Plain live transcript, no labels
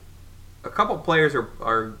a couple players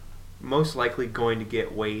are most likely going to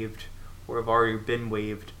get waived or have already been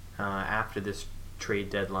waived after this trade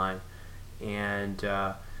deadline. And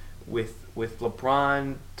with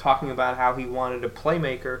LeBron talking about how he wanted a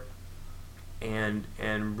playmaker, and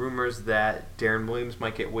rumors that Deron Williams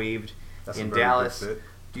might get waived That's a in very good Dallas, fit.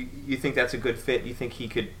 do you think that's a good fit? Do you think he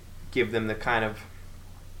could give them the kind of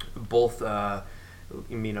both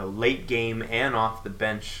late game and off the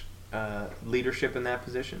bench leadership in that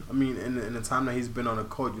position? I mean, in the time that he's been on the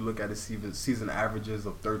court, you look at his season averages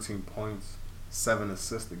of 13 points, 7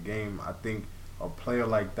 assists a game. I think a player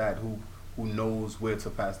like that who knows where to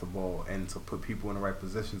pass the ball and to put people in the right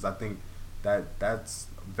positions, I think that's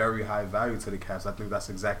very high value to the Cavs. I think that's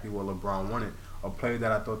exactly what LeBron wanted. A player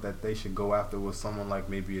that I thought that they should go after was someone like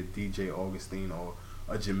maybe a DJ Augustine or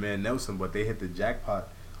a Jameer Nelson, but they hit the jackpot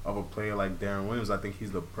of a player like Deron Williams. I think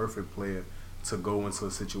he's the perfect player to go into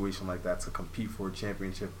a situation like that to compete for a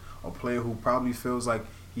championship. A player who probably feels like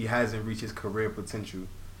he hasn't reached his career potential,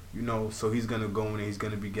 so he's going to go in there, he's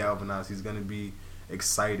going to be galvanized, he's going to be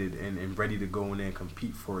excited and ready to go in there and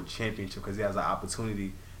compete for a championship because he has an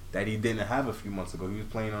opportunity that he didn't have a few months ago. He was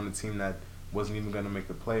playing on a team that wasn't even going to make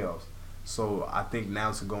the playoffs. So I think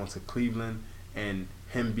now to go into Cleveland and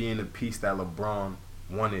him being the piece that LeBron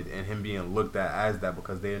wanted and him being looked at as that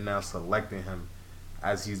because they are now selecting him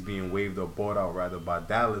as he's being waived or bought out rather by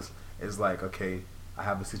Dallas, is like, okay, I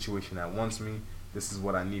have a situation that wants me. This is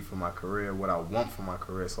what I need for my career, what I want for my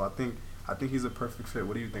career. So I think he's a perfect fit.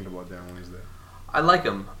 What do you think about Deron Williams there? I like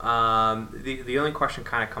him. The only question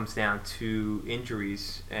kind of comes down to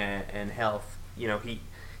injuries and health.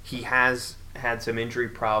 He has had some injury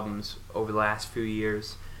problems over the last few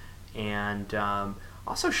years, and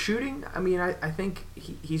also shooting. I mean, I think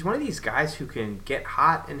he's one of these guys who can get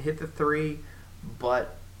hot and hit the three,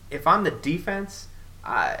 but if I'm the defense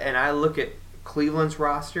and I look at Cleveland's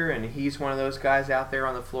roster and he's one of those guys out there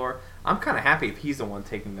on the floor, I'm kind of happy if he's the one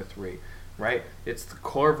taking the three, right? It's the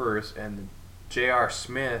Corvers and the J.R.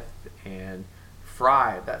 Smith and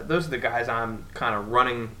Fry. Those are the guys I'm kind of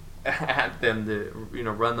running at them to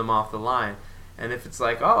run them off the line. And if it's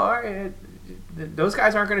like, oh, all right, those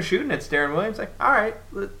guys aren't going to shoot, and it's Deron Williams, like, all right,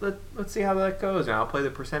 let's see how that goes, and I'll play the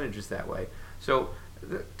percentages that way. So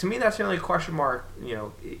to me, that's the only question mark.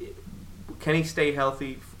 Can he stay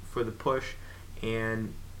healthy for the push?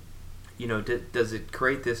 And does it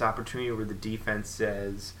create this opportunity where the defense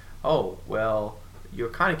says, oh, well, you're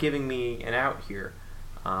kind of giving me an out here.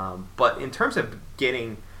 But in terms of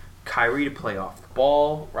getting Kyrie to play off the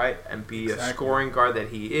ball, right, and be a scoring guard that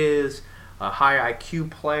he is, a high IQ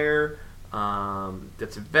player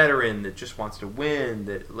that's a veteran that just wants to win,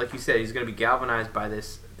 that, like you said, he's going to be galvanized by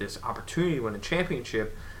this opportunity to win a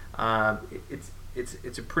championship.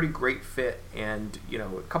 It's a pretty great fit. And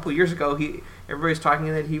a couple of years ago, everybody's talking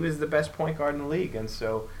that he was the best point guard in the league. And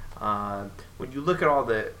so when you look at all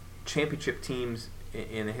the championship teams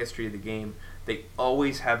in the history of the game, they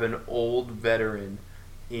always have an old veteran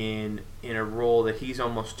in a role that he's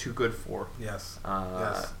almost too good for. Yes.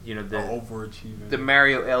 Yes. The overachieving. The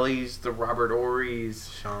Mario Ellies, the Robert Ory's,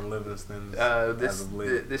 Sean Livingston,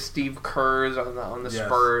 the Steve Kerrs on the yes.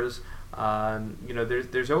 Spurs.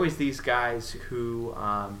 There's always these guys who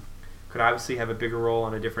could obviously have a bigger role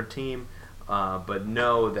on a different team, but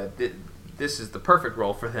know that this is the perfect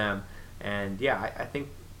role for them. And yeah, I think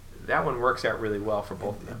that one works out really well for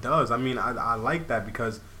both of them. It does. I mean, I like that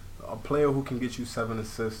because a player who can get you 7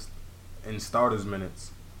 assists in starters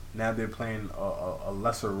minutes, now they're playing a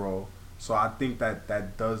lesser role. So I think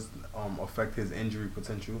that does affect his injury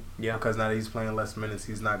potential. Yeah. Because now that he's playing less minutes,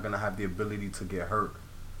 he's not going to have the ability to get hurt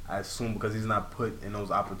as soon because he's not put in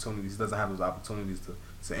those opportunities. He doesn't have those opportunities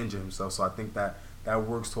to injure himself. So I think that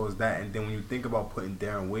works towards that. And then when you think about putting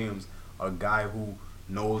Deron Williams, a guy who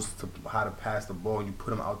knows how to pass the ball, and you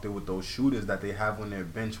put him out there with those shooters that they have on their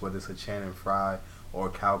bench, whether it's a Channing Frye or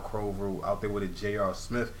Cal Crover out there with a J.R.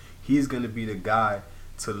 Smith, he's going to be the guy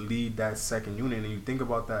to lead that second unit. And you think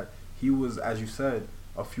about that, he was, as you said,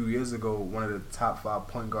 a few years ago, one of the top 5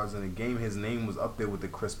 point guards in the game. His name was up there with the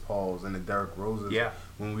Chris Pauls and the Derrick Roses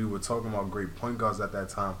when we were talking about great point guards at that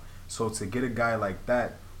time. So to get a guy like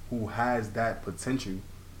that who has that potential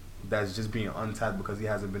that's just being untapped because he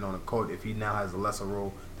hasn't been on the court, if he now has a lesser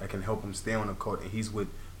role that can help him stay on the court and he's with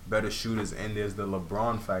better shooters, and there's the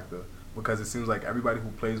LeBron factor because it seems like everybody who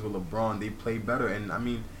plays with LeBron, they play better. And I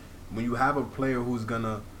mean, when you have a player who's going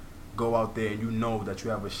to go out there and you know that you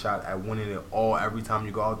have a shot at winning it all every time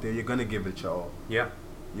you go out there, you're going to give it your all. Yeah.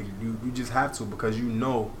 You just have to, because you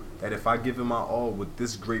know that if I give it my all with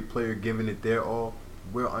this great player giving it their all,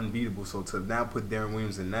 we're unbeatable. So to now put Deron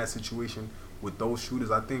Williams in that situation with those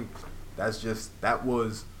shooters, I think that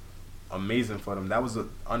was amazing for them. That was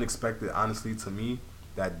unexpected, honestly, to me,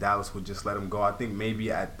 that Dallas would just let him go. I think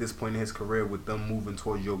maybe at this point in his career, with them moving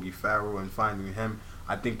towards Yogi Ferrell and finding him,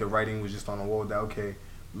 I think the writing was just on the wall that, okay,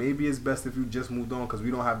 maybe it's best if you just moved on because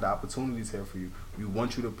we don't have the opportunities here for you. We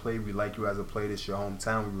want you to play. We like you as a player. This your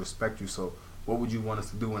hometown. We respect you. So what would you want us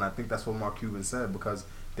to do? And I think that's what Mark Cuban said, because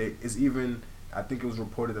I think it was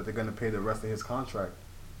reported that they're going to pay the rest of his contract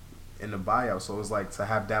in the buyout. So it's like, to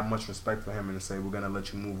have that much respect for him and to say, we're going to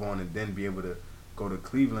let you move on and then be able to go to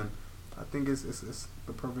Cleveland, I think it's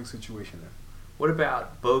the perfect situation there. What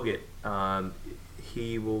about Bogut?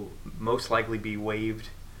 He will most likely be waived.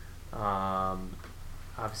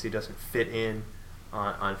 Obviously doesn't fit in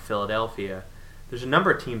on Philadelphia. There's a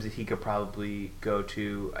number of teams that he could probably go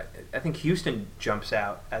to. I think Houston jumps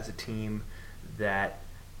out as a team that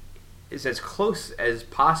is as close as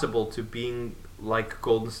possible to being like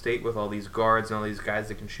Golden State with all these guards and all these guys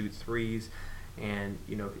that can shoot threes. And,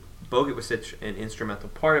 Bogut was such an instrumental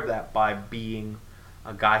part of that by being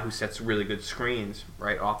a guy who sets really good screens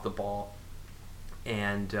right off the ball.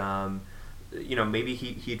 And, maybe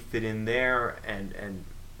he'd fit in there, and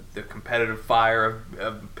the competitive fire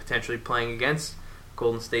of potentially playing against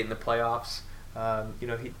Golden State in the playoffs.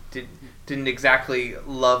 He didn't exactly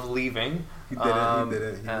love leaving. He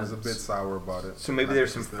didn't. He was a bit sour about it. So maybe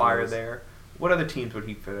there's some fire there. What other teams would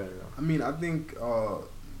he fit in? I mean, I think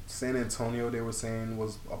San Antonio, they were saying,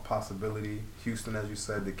 was a possibility. Houston, as you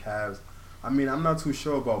said, the Cavs. I mean, I'm not too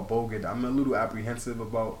sure about Bogut. I'm a little apprehensive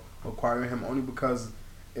about acquiring him, only because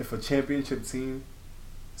if a championship team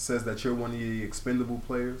says that you're one of the expendable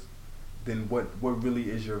players, then what really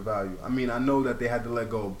is your value? I mean, I know that they had to let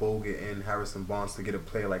go of Bogut and Harrison Barnes to get a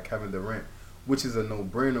player like Kevin Durant, which is a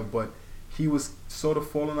no-brainer, but he was sort of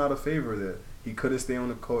falling out of favor there. He couldn't stay on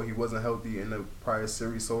the court. He wasn't healthy in the prior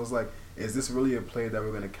series. So it's like, is this really a player that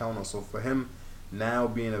we're going to count on? So for him now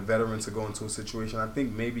being a veteran to go into a situation, I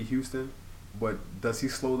think maybe Houston, but does he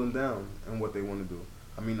slow them down in what they want to do?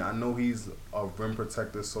 I mean, I know he's a rim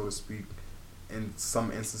protector, so to speak, in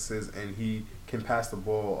some instances, and he can pass the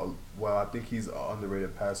ball well. I think he's an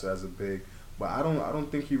underrated passer as a big, but I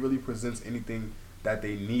don't think he really presents anything that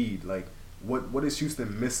they need. Like, what is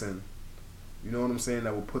Houston missing? You know what I'm saying?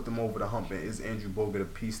 That will put them over the hump. And is Andrew Bogut a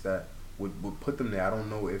piece that would put them there? I don't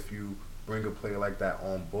know if you bring a player like that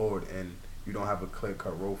on board and you don't have a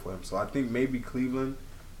clear-cut role for him. So I think maybe Cleveland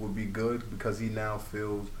would be good because he now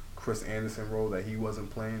fills Chris Anderson role that he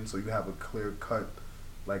wasn't playing. So you have a clear-cut,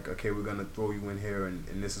 like, okay, we're going to throw you in here and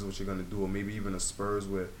this is what you're going to do. Or maybe even a Spurs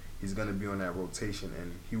where he's going to be on that rotation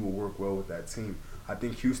and he will work well with that team. I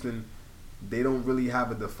think Houston, they don't really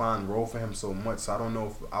have a defined role for him so much, so I don't know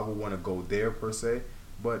if I would want to go there per se.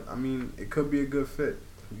 But I mean, it could be a good fit.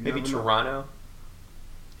 Maybe Toronto.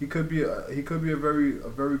 He could be a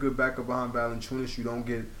very good backup behind Valanciunas. You don't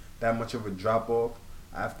get that much of a drop off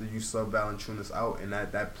after you sub Valanciunas out, and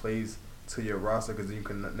that plays to your roster because then you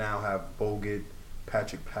can now have Bogut,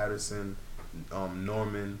 Patrick Patterson,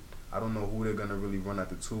 Norman. I don't know who they're gonna really run at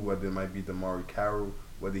the two. Whether it might be DeMar Carroll.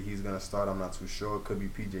 Whether he's going to start, I'm not too sure. It could be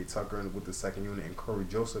P.J. Tucker with the second unit and Corey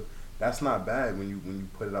Joseph. That's not bad when you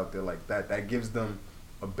put it out there like that. That gives them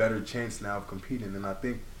a better chance now of competing. And I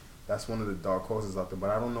think that's one of the dark horses out there.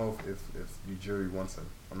 But I don't know if Ujiri wants him.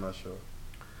 I'm not sure.